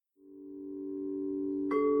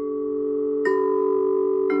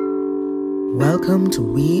Welcome to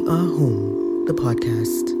We Are Home, the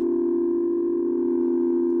podcast.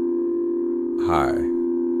 Hi,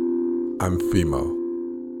 I'm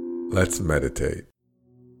Fimo. Let's meditate.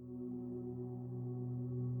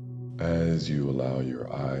 As you allow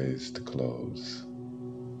your eyes to close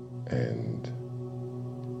and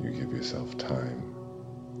you give yourself time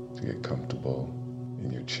to get comfortable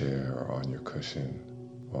in your chair or on your cushion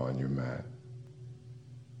or on your mat,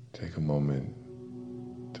 take a moment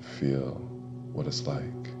to feel what it's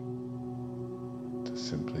like to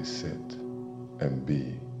simply sit and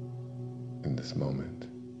be in this moment.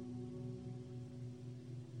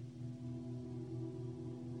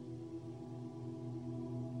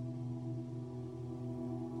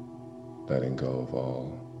 Letting go of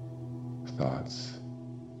all thoughts,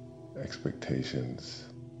 expectations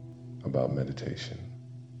about meditation,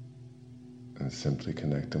 and simply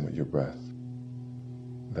connecting with your breath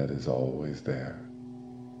that is always there.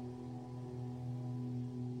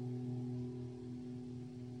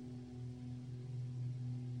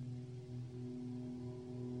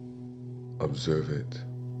 Observe it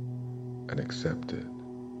and accept it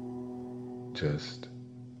just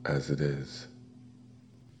as it is.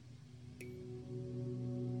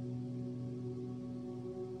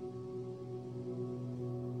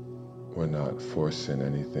 We're not forcing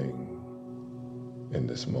anything in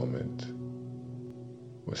this moment.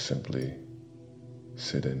 We're simply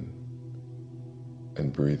sitting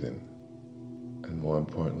and breathing, and more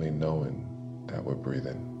importantly, knowing that we're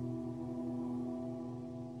breathing.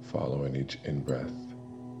 Following each in-breath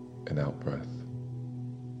and out-breath.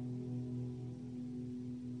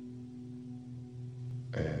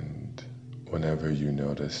 And whenever you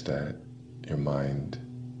notice that your mind,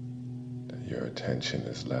 that your attention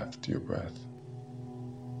is left your breath,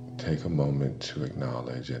 take a moment to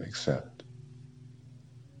acknowledge and accept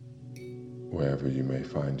wherever you may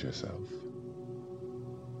find yourself.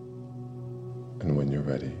 And when you're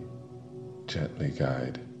ready, gently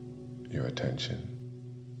guide your attention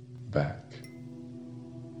back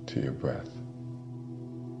to your breath.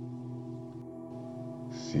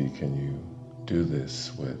 See, can you do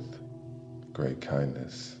this with great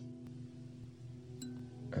kindness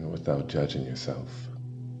and without judging yourself?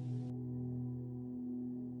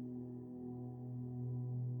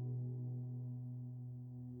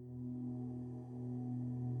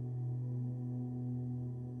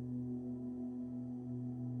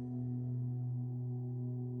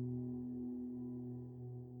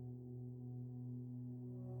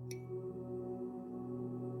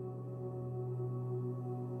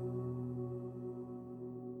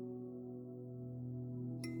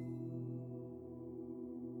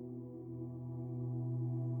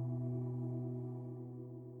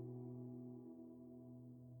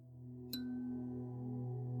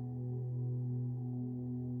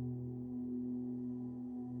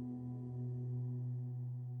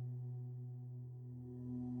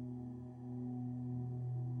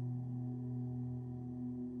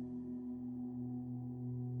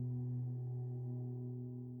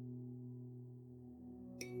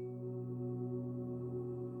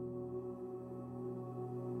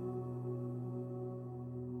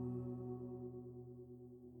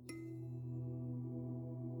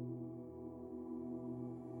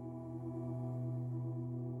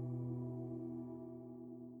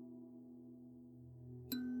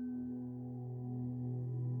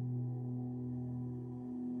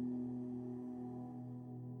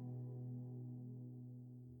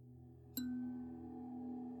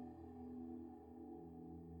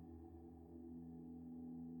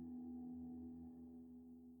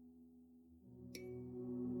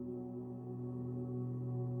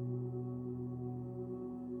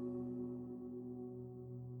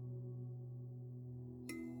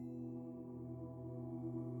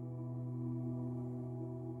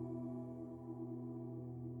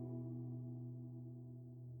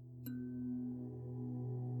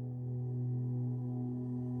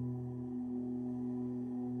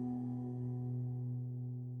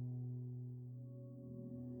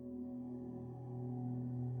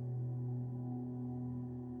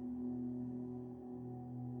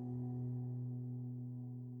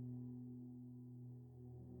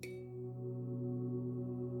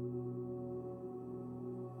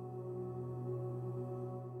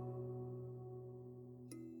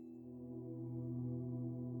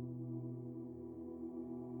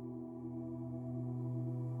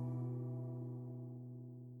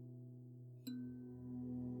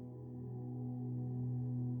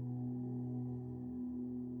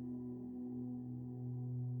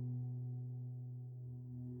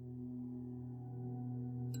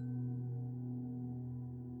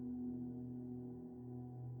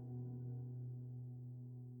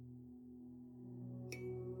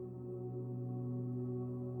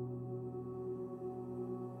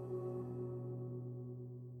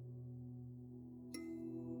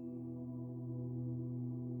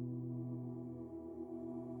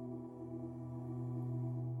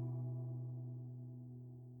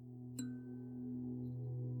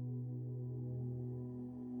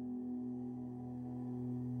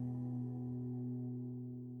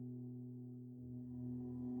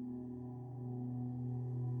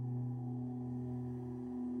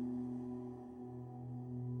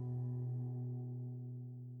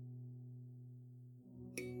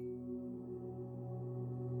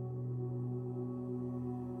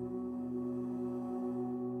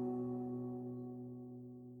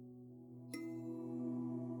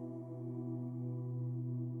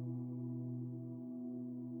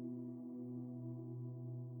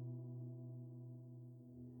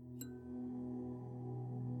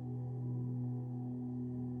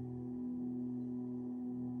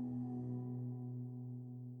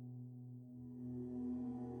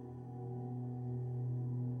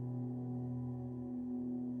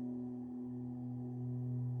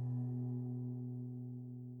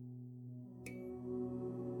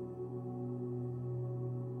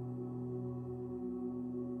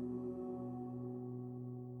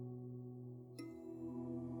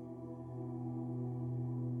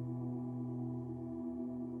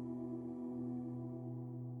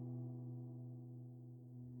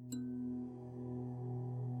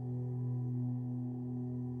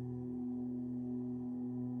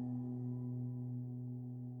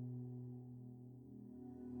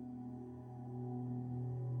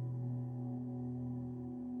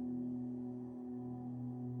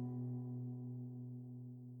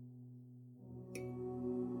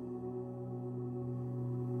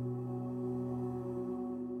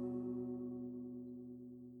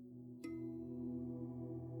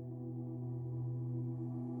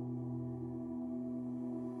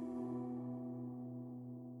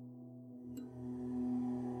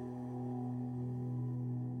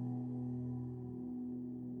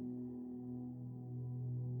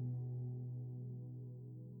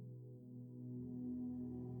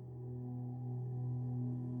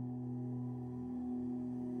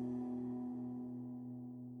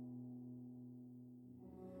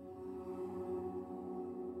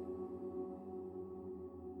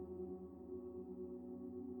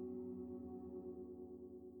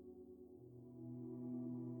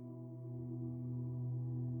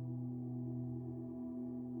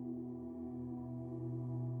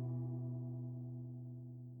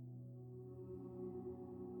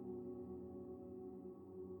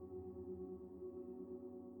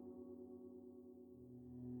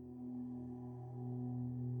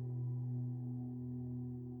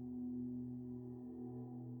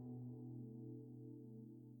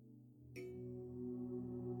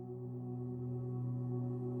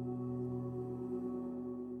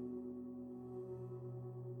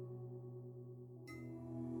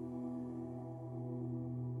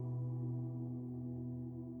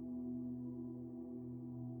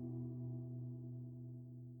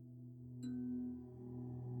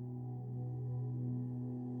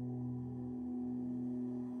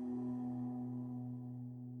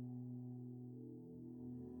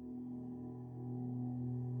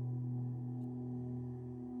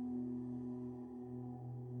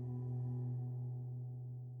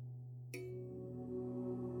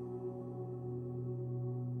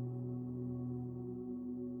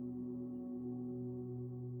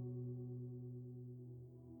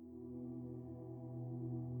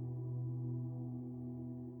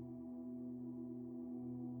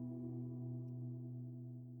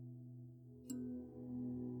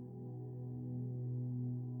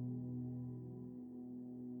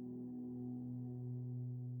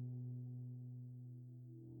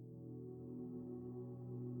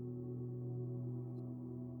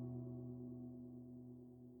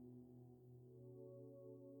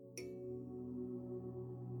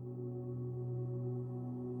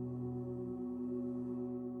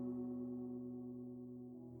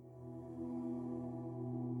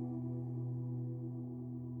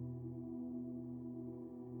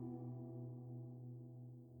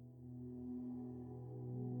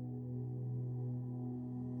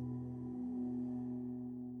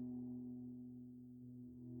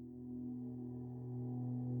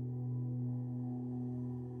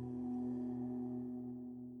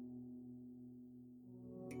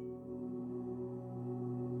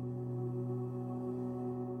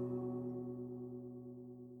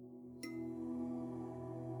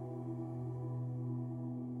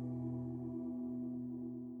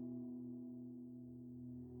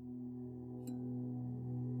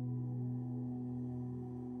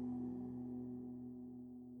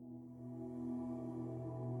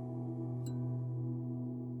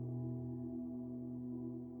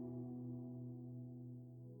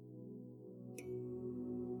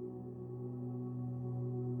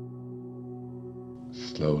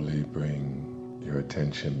 Slowly bring your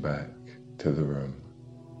attention back to the room.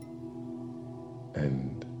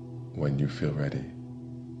 And when you feel ready,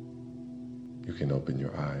 you can open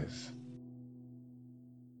your eyes.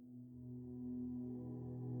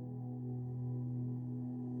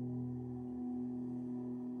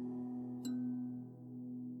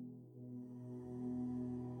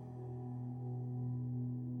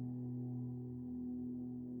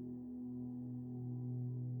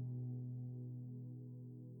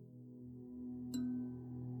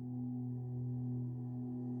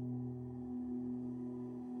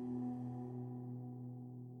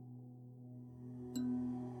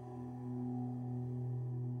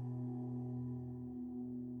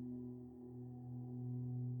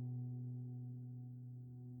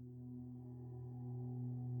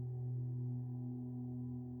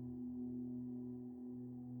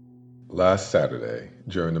 Last Saturday,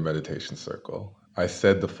 during the meditation circle, I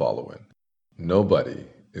said the following: nobody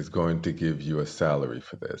is going to give you a salary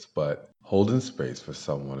for this, but holding space for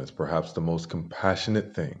someone is perhaps the most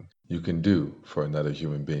compassionate thing you can do for another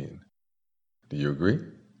human being. Do you agree?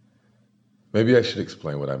 Maybe I should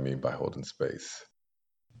explain what I mean by holding space.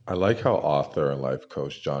 I like how author and life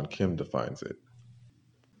coach John Kim defines it.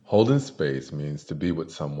 Holding space means to be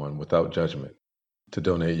with someone without judgment, to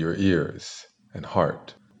donate your ears and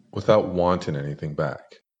heart without wanting anything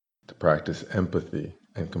back, to practice empathy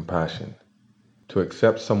and compassion, to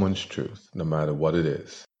accept someone's truth no matter what it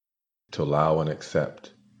is, to allow and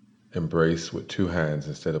accept, embrace with two hands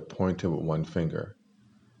instead of pointing with one finger,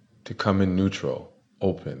 to come in neutral,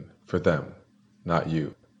 open for them, not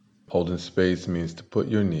you. Holding space means to put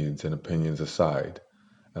your needs and opinions aside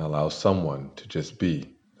and allow someone to just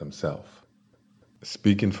be themselves.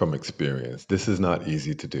 Speaking from experience, this is not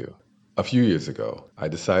easy to do. A few years ago, I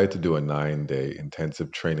decided to do a 9-day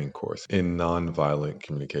intensive training course in nonviolent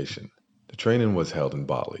communication. The training was held in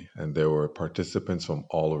Bali, and there were participants from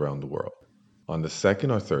all around the world. On the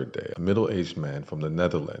second or third day, a middle-aged man from the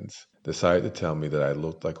Netherlands decided to tell me that I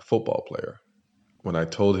looked like a football player. When I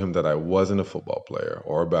told him that I wasn't a football player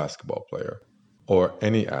or a basketball player, or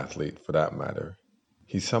any athlete for that matter,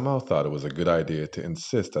 he somehow thought it was a good idea to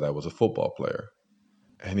insist that I was a football player.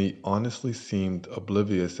 And he honestly seemed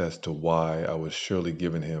oblivious as to why I was surely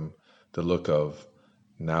giving him the look of,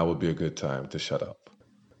 now would be a good time to shut up.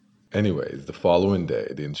 Anyways, the following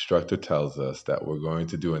day, the instructor tells us that we're going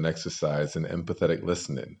to do an exercise in empathetic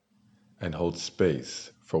listening and hold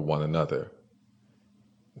space for one another.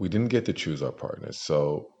 We didn't get to choose our partners,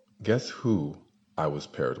 so guess who I was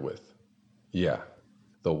paired with? Yeah,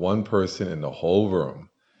 the one person in the whole room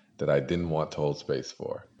that I didn't want to hold space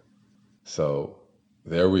for. So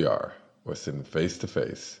there we are. We're sitting face to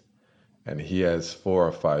face, and he has 4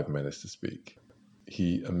 or 5 minutes to speak.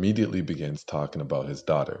 He immediately begins talking about his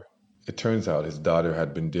daughter. It turns out his daughter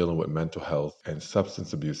had been dealing with mental health and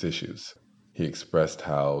substance abuse issues. He expressed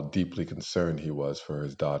how deeply concerned he was for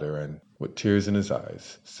his daughter and, with tears in his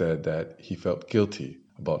eyes, said that he felt guilty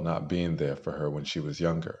about not being there for her when she was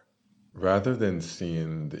younger. Rather than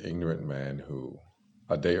seeing the ignorant man who,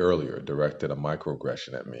 a day earlier, directed a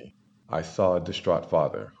microaggression at me, I saw a distraught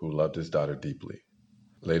father who loved his daughter deeply.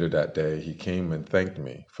 Later that day, he came and thanked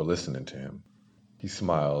me for listening to him. He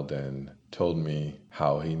smiled and told me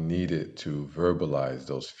how he needed to verbalize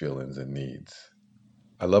those feelings and needs.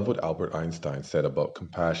 I love what Albert Einstein said about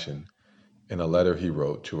compassion in a letter he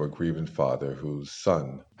wrote to a grieving father whose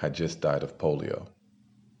son had just died of polio.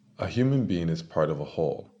 A human being is part of a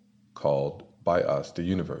whole, called by us the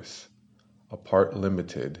universe, a part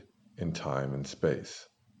limited in time and space.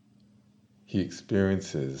 He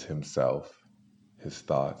experiences himself, his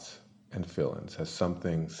thoughts, and feelings as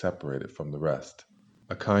something separated from the rest,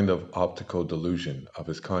 a kind of optical delusion of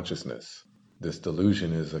his consciousness. This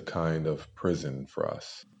delusion is a kind of prison for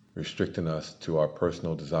us, restricting us to our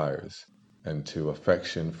personal desires and to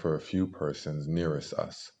affection for a few persons nearest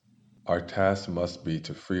us. Our task must be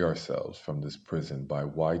to free ourselves from this prison by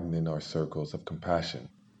widening our circles of compassion,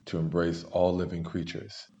 to embrace all living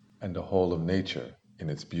creatures and the whole of nature in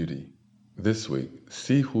its beauty. This week,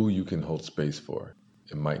 see who you can hold space for.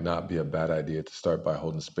 It might not be a bad idea to start by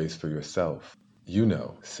holding space for yourself.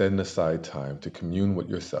 Setting aside time to commune with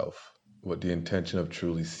yourself with the intention of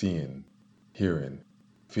truly seeing, hearing,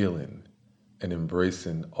 feeling, and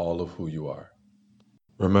embracing all of who you are.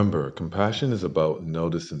 Remember, compassion is about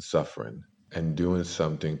noticing suffering and doing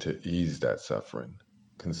something to ease that suffering.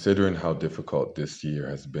 Considering how difficult this year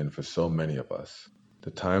has been for so many of us,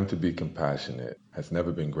 the time to be compassionate has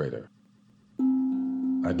never been greater.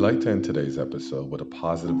 I'd like to end today's episode with a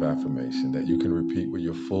positive affirmation that you can repeat with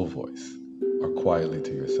your full voice or quietly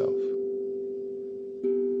to yourself.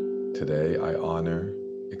 Today, I honor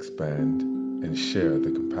expand, and share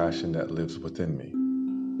the compassion that lives within me.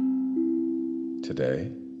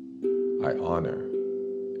 Today, I honor,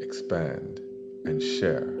 expand, and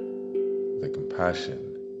share the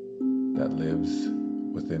compassion that lives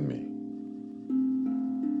within me.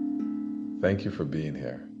 Thank you for being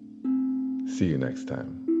here. See you next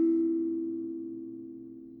time.